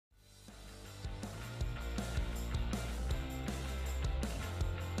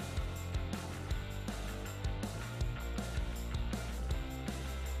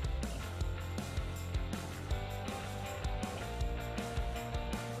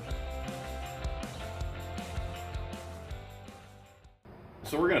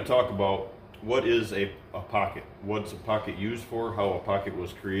So we're going to talk about what is a pocket, what's a pocket used for, how a pocket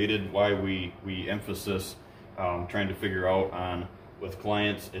was created, why we emphasis trying to figure out on with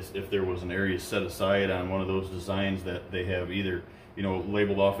clients if there was an area set aside on one of those designs that they have either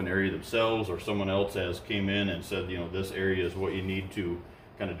labeled off an area themselves, or someone else has came in and said this area is what you need to,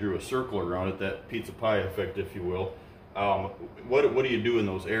 kind of drew a circle around it, that pizza pie effect, if you will. What do you do in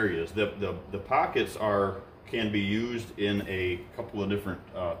those areas? The pockets can be used in a couple of different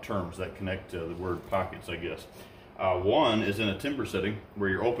terms that connect to the word pockets, I guess. One is in a timber setting where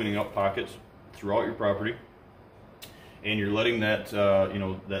you're opening up pockets throughout your property, and you're letting that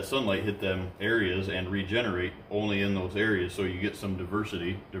that sunlight hit them areas and regenerate only in those areas, so you get some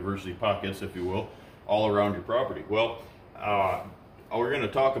diversity pockets, if you will, all around your property. Well, we're going to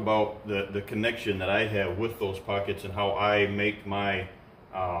talk about the connection that I have with those pockets and how I make my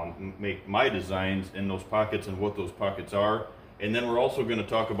designs in those pockets and what those pockets are. And then we're also going to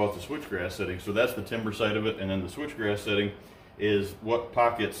talk about the switchgrass setting. So that's the timber side of it, and then the switchgrass setting is what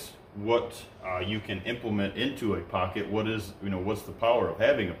pockets, you can implement into a pocket. What's the power of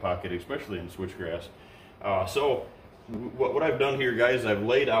having a pocket, especially in switchgrass. So what I've done here, guys, I've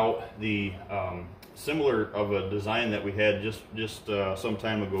laid out the similar of a design that we had just some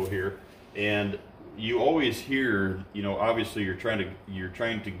time ago here, and you always hear, obviously you're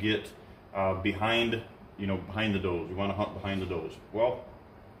trying to get behind the does. You want to hunt behind the does. Well,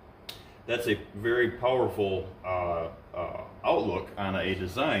 that's a very powerful outlook on a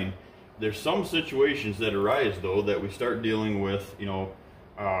design. There's some situations that arise though that we start dealing with.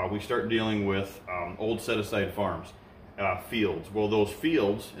 Old set-aside farms, fields. Well, those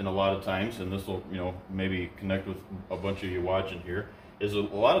fields, and a lot of times, and this will maybe connect with a bunch of you watching here, is a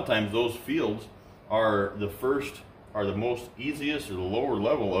lot of times those fields are the most easiest or the lower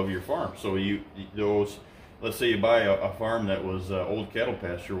level of your farm. So let's say you buy a farm that was old cattle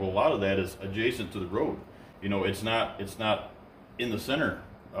pasture. Well, a lot of that is adjacent to the road. It's not in the center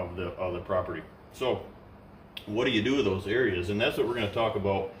of the property. So what do you do with those areas? And that's what we're going to talk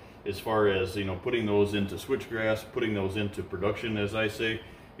about as far as putting those into switchgrass, putting those into production, as I say.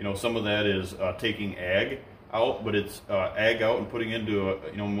 Some of that is taking ag out, but it's ag out and putting into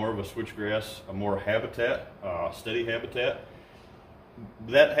more of a switchgrass, a more habitat, steady habitat.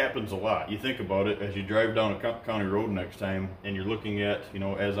 That happens a lot. You think about it as you drive down a county road next time, and you're looking at,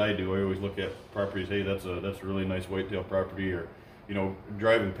 as I do, I always look at properties. Hey, that's a really nice whitetail property, or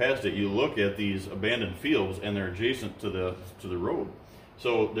driving past it, you look at these abandoned fields and they're adjacent to the road.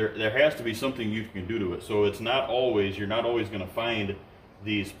 So there has to be something you can do to it. So you're not always going to find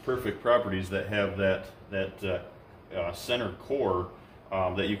these perfect properties that have that center core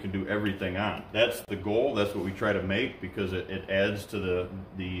that you can do everything on. That's the goal. That's what we try to make, because it adds to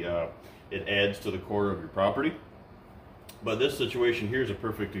the core of your property. But this situation here is a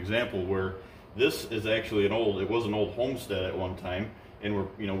perfect example where this is actually it was an old homestead at one time, and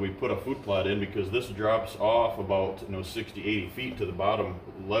we put a food plot in because this drops off about 60-80 feet to the bottom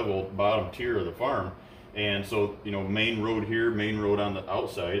tier of the farm. And so main road here, main road on the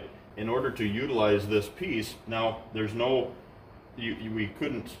outside. In order to utilize this piece, now there's no,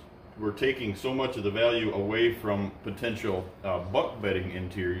 we're taking so much of the value away from potential buck bedding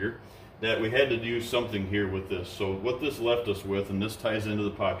interior that we had to do something here with this. So what this left us with, and this ties into the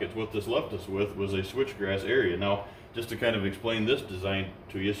pockets, what this left us with was a switchgrass area. Now, just to kind of explain this design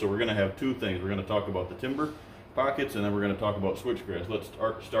to you, so we're going to have two things. We're going to talk about the timber pockets, and then we're going to talk about switchgrass. Let's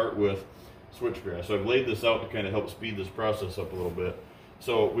start with switchgrass. So I've laid this out to kind of help speed this process up a little bit.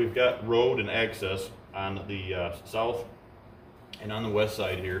 So we've got road and access on the south and on the west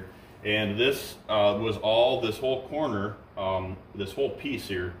side here, and this was all, this whole corner, this whole piece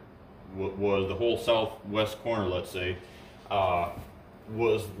here was the whole southwest corner, let's say,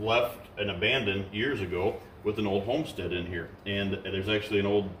 was left and abandoned years ago with an old homestead in here, and there's actually an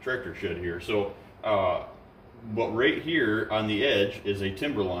old tractor shed here. So but right here on the edge is a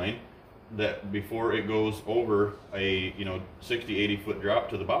timber line that before it goes over a 60-80 foot drop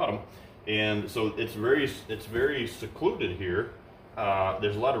to the bottom, and so it's very secluded here.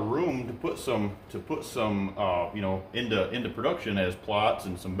 There's a lot of room to put some into production as plots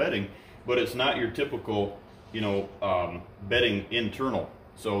and some bedding, but it's not your typical bedding internal.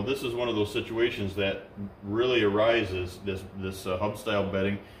 So this is one of those situations that really arises, this hub style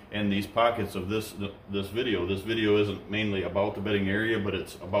bedding and these pockets of this video. This video isn't mainly about the bedding area, but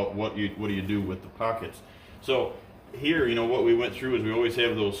it's about what do you do with the pockets. So here, what we went through is we always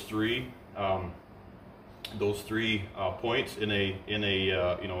have those three points in a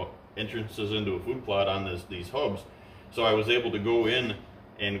entrances into a food plot on these hubs. So I was able to go in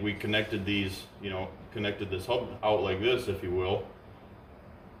and we connected these, connected this hub out like this, if you will.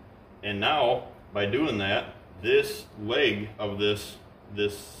 And now by doing that, this leg of this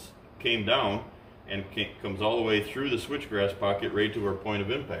came down and comes all the way through the switchgrass pocket right to our point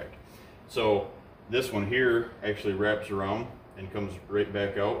of impact. So this one here actually wraps around and comes right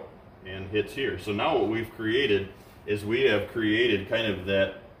back out and hits here. So now what we've created is we have created kind of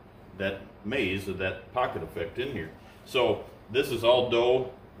that maze, of that pocket effect in here. So this is all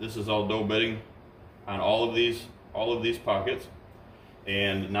doe. This is all doe bedding on all of these pockets.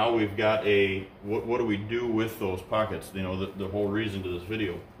 And now we've got a, what do we do with those pockets? You know, the whole reason to this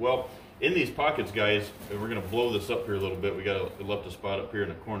video. Well, in these pockets, guys, and we're going to blow this up here a little bit. We left a spot up here in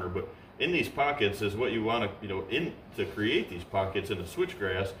the corner, but in these pockets is what you want to, you know, to create these pockets in the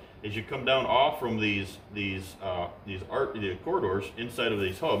switchgrass is you come down off from the corridors inside of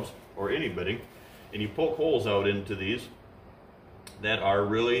these hubs or any bedding, and you poke holes out into these that are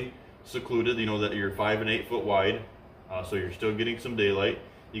really secluded. You know, that you're 5 and 8 foot wide. So you're still getting some daylight.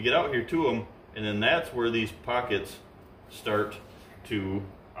 You get out here to them, and then that's where these pockets start to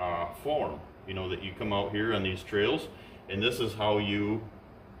form. You know, that you come out here on these trails, and this is how you,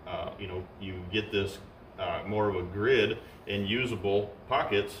 you know, you get this more of a grid and usable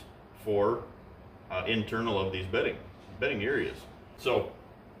pockets for internal of these bedding areas. So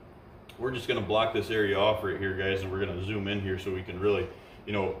we're just going to block this area off right here, guys, and we're going to zoom in here so we can really,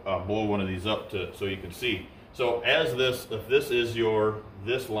 you know, blow one of these up so you can see. So as this, if this is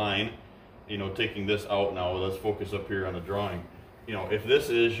this line, you know, taking this out now, let's focus up here on the drawing. You know, if this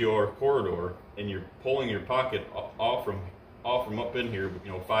is your corridor and you're pulling your pocket off from up in here,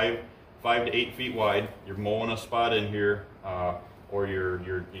 you know, 5 to 8 feet wide, you're mowing a spot in here, or you're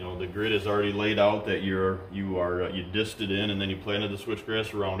you know, the grid is already laid out that you dissed it in, and then you planted the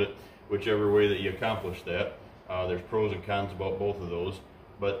switchgrass around it. Whichever way that you accomplish that, there's pros and cons about both of those.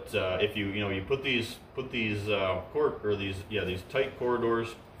 But if you put these these tight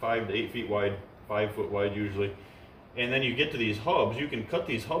corridors, 5 to 8 feet wide, 5 foot wide usually, and then you get to these hubs, you can cut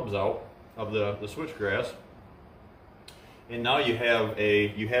these hubs out of the switchgrass, and now you have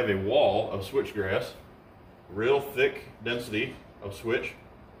a wall of switchgrass, real thick density of switch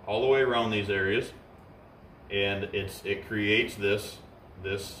all the way around these areas, and it creates this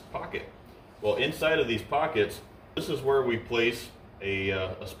pocket. Well, inside of these pockets, this is where we place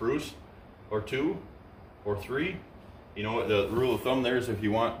a spruce or 2 or 3. You know, the rule of thumb there is if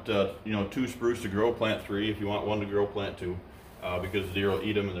you want 2 spruce to grow, plant 3. If you want 1 to grow, plant 2, because the deer will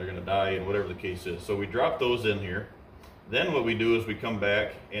eat them and they're going to die, and whatever the case is. So we drop those in here. Then what we do is we come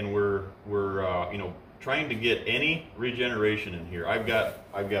back and we're you know, trying to get any regeneration in here. I've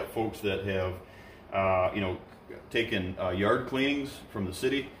got folks that have you know, taken yard cleanings from the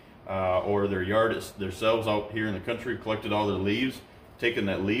city, or their yard themselves out here in the country, collected all their leaves, taken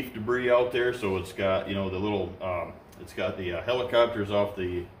that leaf debris out there, so it's got, you know, the little it's got the helicopters off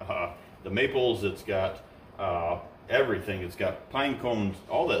the maples, it's got everything, it's got pine cones,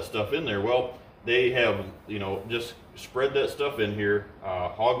 all that stuff in there. Well, they have, you know, just spread that stuff in here.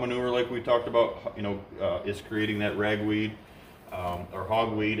 Hog manure, like we talked about, you know, is creating that ragweed or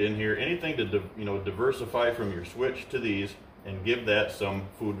hogweed in here. Anything to you know, diversify from your switch to these and give that some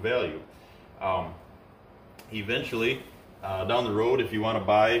food value. Eventually, down the road, if you want to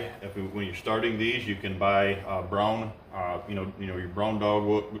buy, when you're starting these, you can buy brown, you know, your brown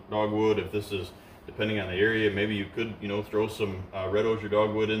dogwood. If this is, depending on the area, maybe you could, you know, throw some red osier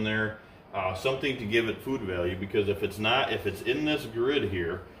dogwood in there, something to give it food value. Because if it's in this grid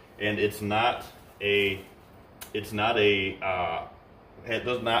here, and it does not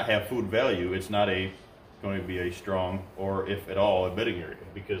have food value, it's not going to be a strong, or if at all, a bedding area,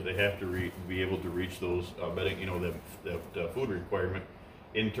 because they have to be able to reach those bedding, you know, the food requirement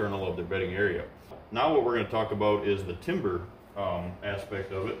internal of their bedding area. Now what we're going to talk about is the timber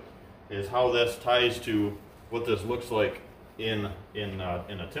aspect of it, is how this ties to what this looks like in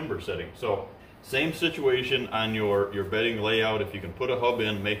a timber setting. So same situation on your bedding layout. If you can put a hub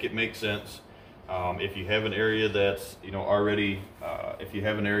in, make it make sense. If you have an area that's, you know, already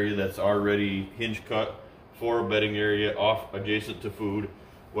hinge cut for a bedding area off adjacent to food,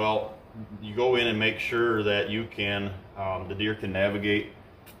 well, you go in and make sure that you can, the deer can navigate.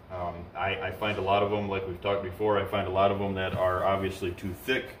 I find a lot of them, like we've talked before, I find a lot of them that are obviously too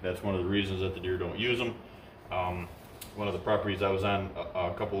thick. That's one of the reasons that the deer don't use them. One of the properties I was on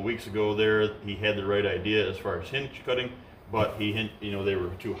a couple of weeks ago there, he had the right idea as far as hinge cutting, but you know, they were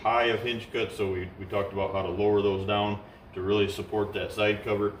too high of hinge cuts, so we talked about how to lower those down to really support that side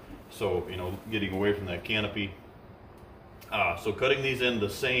cover. So, you know, getting away from that canopy. So cutting these in the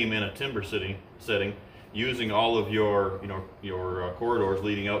same in a timber setting, using all of your corridors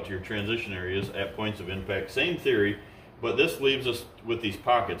leading out to your transition areas at points of impact. Same theory, But this leaves us with these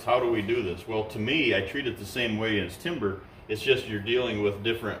pockets. How do we do this? Well, to me, I treat it the same way as timber. It's just you're dealing with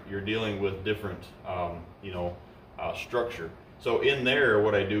different structure. So in there,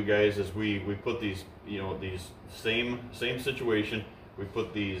 what I do, guys, is we put these, these same situation. We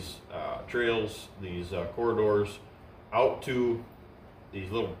put these trails, these corridors out to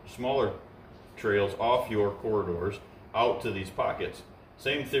these little smaller trails off your corridors out to these pockets.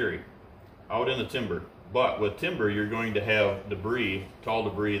 Same theory, out in the timber. But with timber, you're going to have debris, tall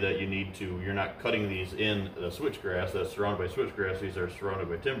debris that you need to, you're not cutting these in the switchgrass that's surrounded by switchgrass, these are surrounded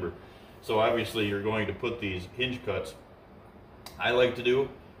by timber. So obviously you're going to put these hinge cuts. I like to do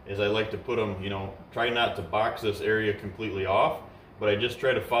is I like to put them, try not to box this area completely off, but I just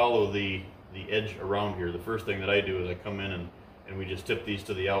try to follow the edge around here. The first thing that I do is I come in and we just tip these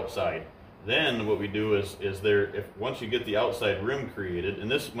to the outside. Then what we do is once you get the outside rim created, and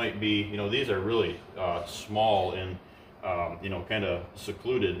this might be, these are really small and kind of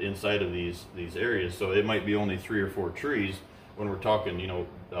secluded inside of these areas. So it might be only 3 or 4 trees when we're talking,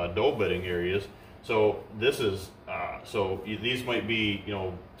 doe bedding areas. So this is these might be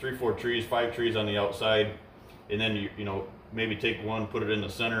 3, 4 trees, 5 trees on the outside, and then you maybe take one, put it in the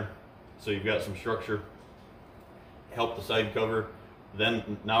center, so you've got some structure. Help the side cover.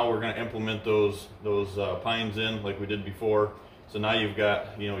 Then now we're going to implement those pines in like we did before. So now you've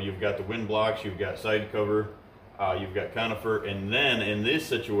got the wind blocks, you've got side cover, you've got conifer, and then in this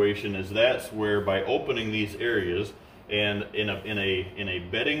situation that's where by opening these areas and in a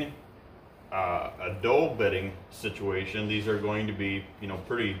bedding a doe bedding situation, these are going to be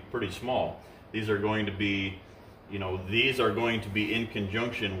pretty small. These are going to be in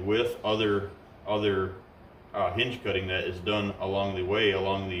conjunction with other hinge cutting that is done along the way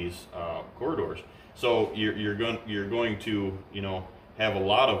along these corridors. So you're going to have a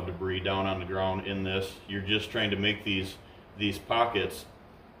lot of debris down on the ground in this. You're just trying to make these pockets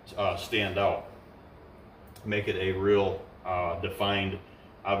stand out, make it a real defined,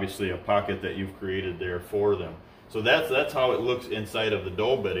 obviously a pocket that you've created there for them. So that's how it looks inside of the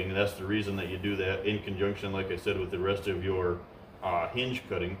doe bedding, and that's the reason that you do that in conjunction, like I said, with the rest of your hinge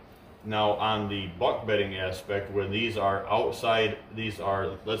cutting. Now on the buck bedding aspect, when these are outside,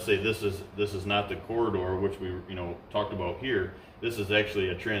 let's say this is not the corridor which we talked about here. This is actually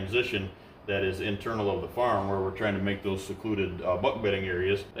a transition that is internal of the farm where we're trying to make those secluded buck bedding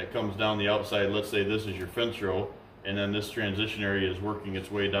areas. That comes down the outside. Let's say this is your fence row, and then this transition area is working its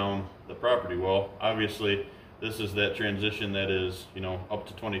way down the property. Well, obviously this is that transition that is up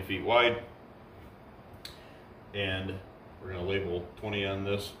to 20 feet wide, and we're going to label 20 on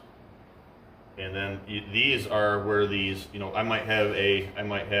this. And then these are where these, I might have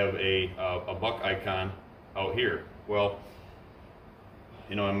a buck icon out here. Well,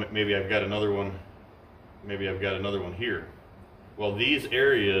 maybe I've got another one. Maybe I've got another one here. Well, these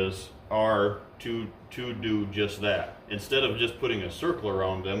areas are to do just that. Instead of just putting a circle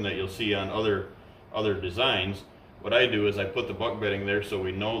around them that you'll see on other designs, what I do is I put the buck bedding there, so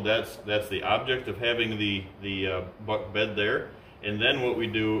we know that's the object of having the buck bed there. And then what we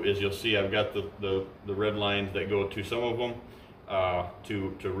do is you'll see I've got the red lines that go to some of them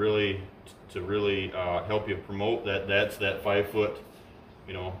to really help you promote that. That's that 5 foot,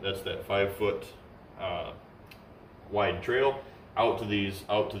 that's that 5 foot wide trail out to these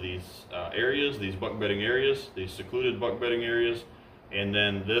areas, these buck bedding areas, these secluded buck bedding areas. And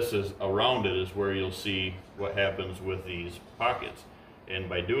then this is around it is where you'll see what happens with these pockets. And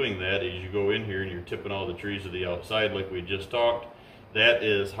by doing that, as you go in here and you're tipping all the trees to the outside like we just talked, that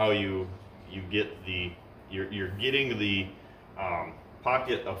is how you get you're getting the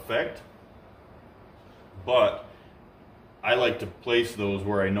pocket effect. But I like to place those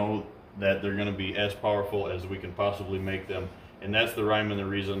where I know that they're going to be as powerful as we can possibly make them. And that's the rhyme and the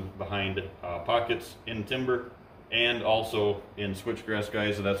reason behind pockets in timber and also in switchgrass,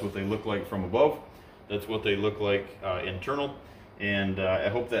 guys. So that's what they look like from above. That's what they look like internal. And I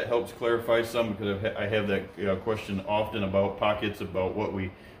hope that helps clarify some, because I have that question often about pockets, about what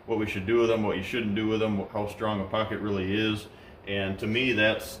we should do with them, what you shouldn't do with them, how strong a pocket really is. And to me,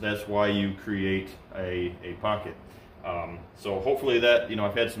 that's why you create a pocket. So hopefully that,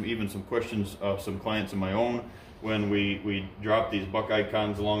 I've had some questions of some clients of my own when we drop these buck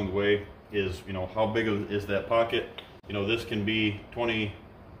icons along the way is, how big is that pocket? This can be 20,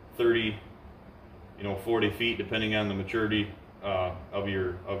 30, 40 feet, depending on the maturity of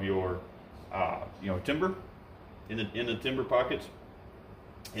your timber in the timber pockets.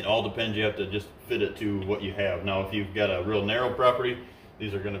 It all depends. You have to just fit it to what you have. Now, if you've got a real narrow property,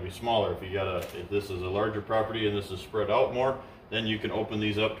 these are going to be smaller. If this is a larger property and this is spread out more, then you can open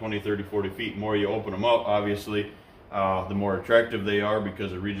these up 20, 30, 40 feet. The more you open them up, obviously, the more attractive they are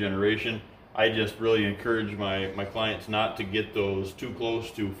because of regeneration. I just really encourage my clients not to get those too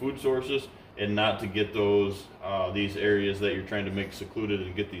close to food sources, and not to get those these areas that you're trying to make secluded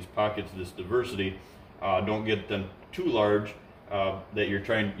and get these pockets, this diversity. Don't get them too large that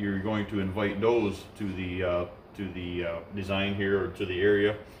you're going to invite does to the design here, or to the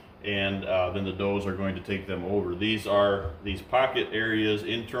area, and then the does are going to take them over. These pocket areas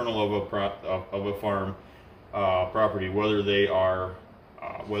internal of a farm property, whether they are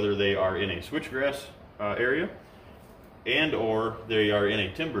in a switchgrass area and or they are in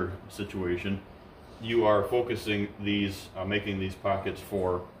a timber situation. You are focusing these, making these pockets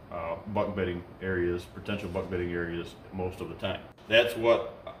for buck bedding areas, potential buck bedding areas most of the time. That's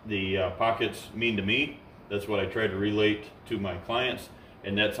what the pockets mean to me. That's what I try to relate to my clients,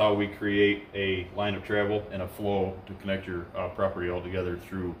 and that's how we create a line of travel and a flow to connect your property all together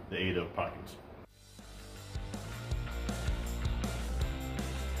through the aid of pockets.